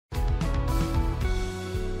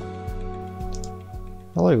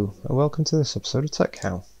Hello and welcome to this episode of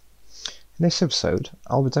TechHow. In this episode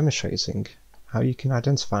I'll be demonstrating how you can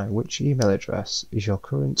identify which email address is your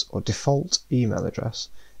current or default email address,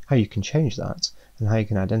 how you can change that, and how you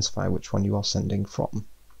can identify which one you are sending from.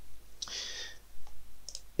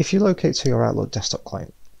 If you locate to your Outlook desktop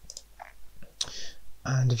client,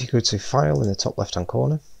 and if you go to File in the top left hand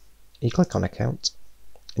corner, you click on Account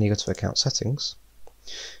and you go to Account Settings,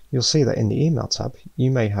 you'll see that in the Email tab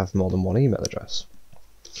you may have more than one email address.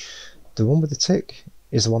 The one with the tick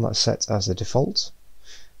is the one that's set as the default,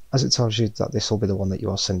 as it tells you that this will be the one that you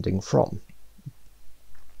are sending from.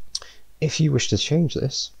 If you wish to change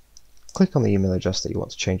this, click on the email address that you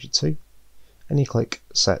want to change it to, and you click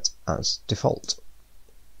Set as Default.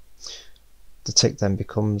 The tick then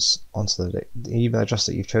becomes onto the email address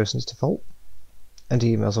that you've chosen as default, and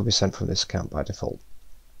emails will be sent from this account by default.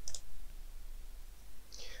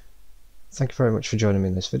 Thank you very much for joining me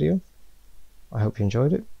in this video. I hope you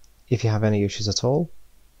enjoyed it. If you have any issues at all,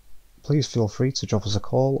 please feel free to drop us a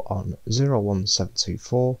call on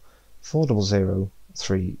 01724 400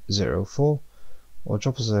 304 or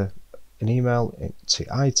drop us an email to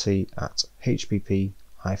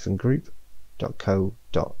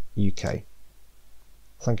it@hpp-group.co.uk.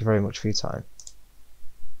 Thank you very much for your time.